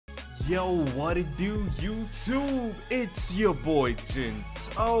Yo, what it do, YouTube? It's your boy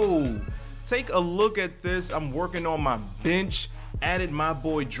Gento. Take a look at this. I'm working on my bench. Added my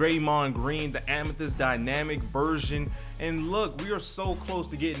boy Draymond Green, the Amethyst Dynamic version. And look, we are so close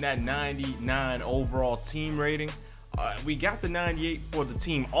to getting that 99 overall team rating. We got the 98 for the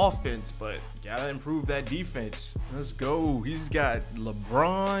team offense, but gotta improve that defense. Let's go. He's got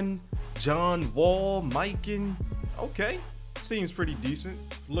LeBron, John Wall, Mikan. Okay, seems pretty decent.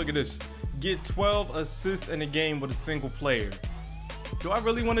 Look at this. Get 12 assists in a game with a single player. Do I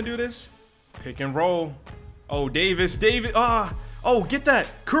really want to do this? Pick and roll. Oh, Davis. Oh, get that.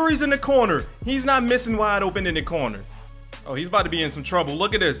 Curry's in the corner. He's not missing wide open in the corner. Oh, he's about to be in some trouble.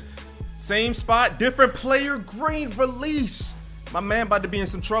 Look at this. Same spot, different player, Green release. My man about to be in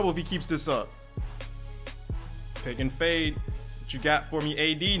some trouble if he keeps this up. Pick and fade. What you got for me,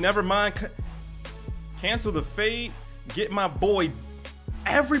 AD? Never mind. Cancel the fade. Get my boy.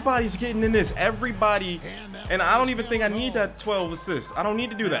 Everybody's getting in this. Everybody. And I don't even think I need that 12 assists. I don't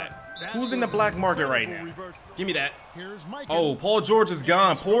need to do that. Who's in the black market right now? Give me that. Oh, Paul George is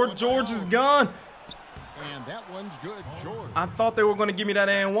gone. Paul George is gone. And that one's good, George. I thought they were going to give me that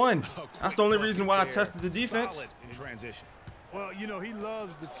and one. That's the only reason why I tested the defense. Well, you know, he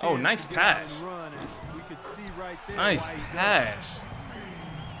loves the oh, nice pass. We could see right there nice pass.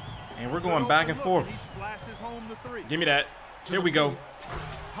 And we're going back and forth. Give me that. Here we go.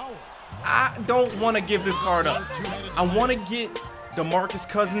 I don't want to give this card up. I want to get DeMarcus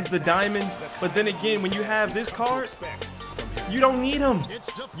Cousins, the diamond. But then again, when you have this card, you don't need him.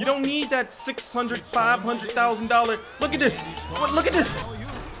 You don't need that $600,000, $500,000. Look at this. Look at this.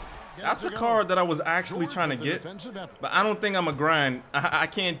 That's a card that I was actually trying to get, but I don't think I'm a grind. I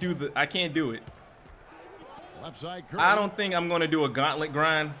can't do it. I don't think I'm going to do a gauntlet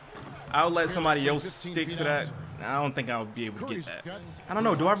grind. I'll let somebody else stick to that. I don't think I'll be able to get that. I don't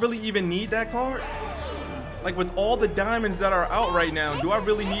know. Do I really even need that card? Like with all the diamonds that are out right now, do I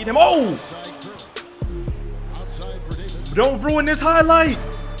really need him? Oh! Don't ruin this highlight.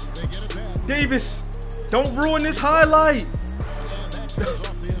 Davis, don't ruin this highlight.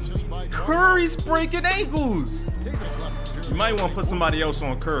 Curry's breaking ankles. You might want to put somebody else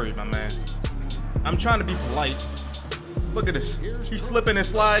on Curry, my man. I'm trying to be polite. Look at this. He's slipping and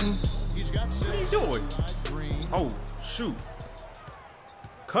sliding. What are you doing? Oh, shoot.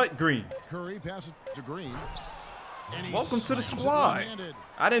 Cut Green. Curry passes to Green. Welcome to the squad.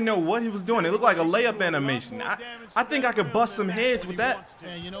 I didn't know what he was doing. It looked like a layup animation. I think I could bust some heads with that.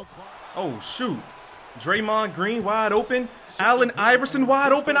 Oh, shoot. Draymond Green wide open. Allen Iverson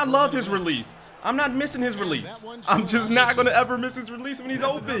wide open. I love his release. I'm not missing his release. I'm just not going to ever miss his release when he's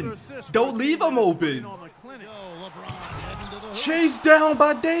open. Don't leave him open. Chased down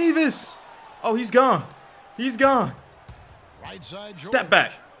by Davis. Oh, he's gone. He's gone. Step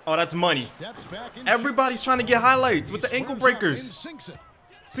back. Oh, that's money. Everybody's trying to get highlights with the ankle breakers.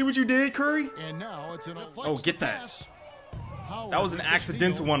 See what you did, Curry? Oh, get that. That was an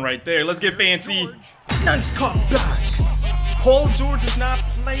accidental one right there. Let's get fancy. Nice cut back. Paul George is not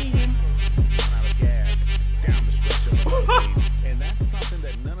playing.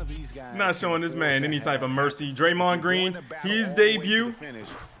 Not showing this man any type of mercy. Draymond Green, his debut.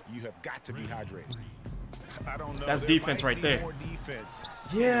 That's defense right there.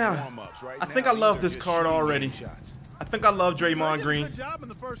 Yeah, I think I love this card already. I think I love Draymond Green.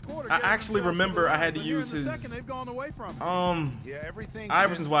 I actually remember I had to use his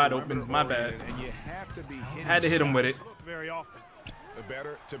Iverson's wide open. My bad. Had to hit him with it.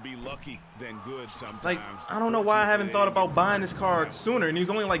 Like, I don't know why I haven't thought about buying this card sooner, and he's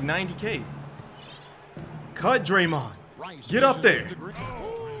only like 90K. Cut Draymond. Get up there.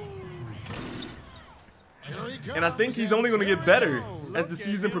 And I think he's only going to get better as the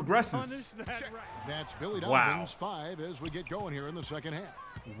season progresses. Wow.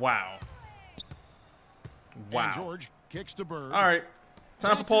 Wow. Wow. All right.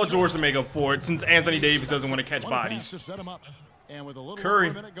 Time for Paul George to make up for it since Anthony Davis doesn't want to catch bodies.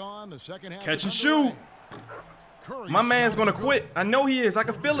 Curry. Catch and shoot. My man's going to quit. I know he is. I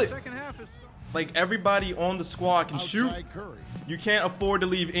can feel it. Like, everybody on the squad can shoot. You can't afford to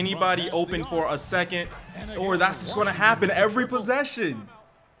leave anybody open for a second, or that's just going to happen every possession.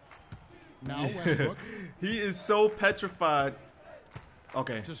 He is so petrified.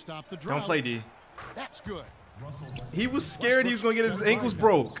 Okay, don't play D. That's good. He was scared he was going to get his ankles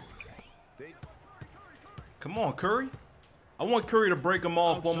broke. Come on, Curry. I want Curry to break them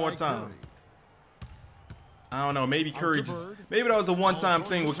off one more time. I don't know, maybe Curry just, maybe that was a one-time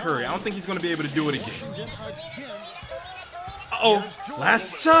thing with Curry. I don't think he's going to be able to do it again. Uh-oh,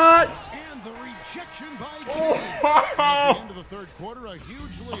 last shot. At the end of the third quarter, a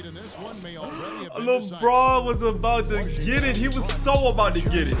huge lead in this one may already have been LeBron was about to get it. He was so about to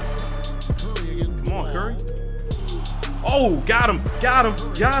get it. Come on, Curry. Oh, got him. Got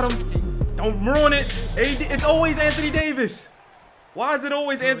him. Got him. Don't ruin it. It's always Anthony Davis. Why is it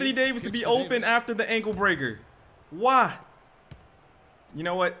always Anthony Davis to be open after the ankle breaker? Why? You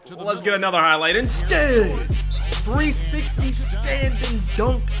know what? Let's get another highlight instead. 360 standing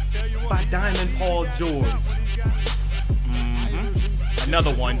dunk by Diamond Paul George.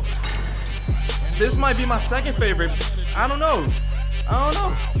 Another one. This might be my second favorite. I don't know.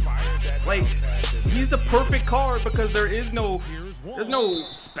 Like, he's the perfect card because there's no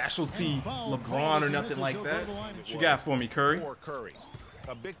specialty LeBron or nothing like that. What you got for me, Curry?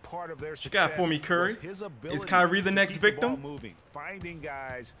 A big part of their What you got for me, Curry? Is Kyrie the next victim? Finding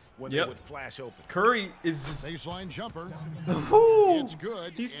guys when they would flash open. Curry is just baseline jumper. It's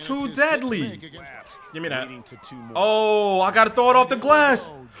good. He's too deadly. Give me that. More. Oh, I gotta throw it off the glass.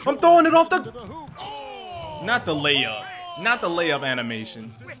 I'm throwing it off the. Not the layup. Not the layup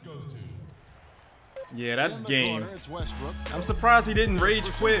animation. Yeah, that's game. I'm surprised he didn't rage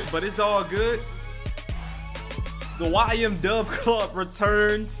quit, but it's all good. The YM Club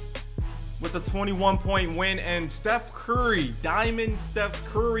returns with a 21-point win, and Steph Curry, Diamond Steph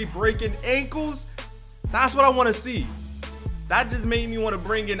Curry breaking ankles. That's what I want to see. That just made me want to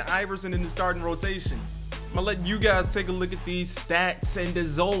bring in Iverson in the starting rotation. I'm gonna let you guys take a look at these stats, and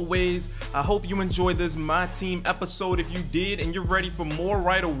as always, I hope you enjoyed this My Team episode. If you did and you're ready for more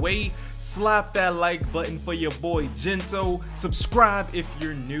right away, slap that like button for your boy Gento. Subscribe if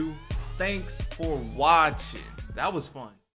you're new. Thanks for watching. That was fun.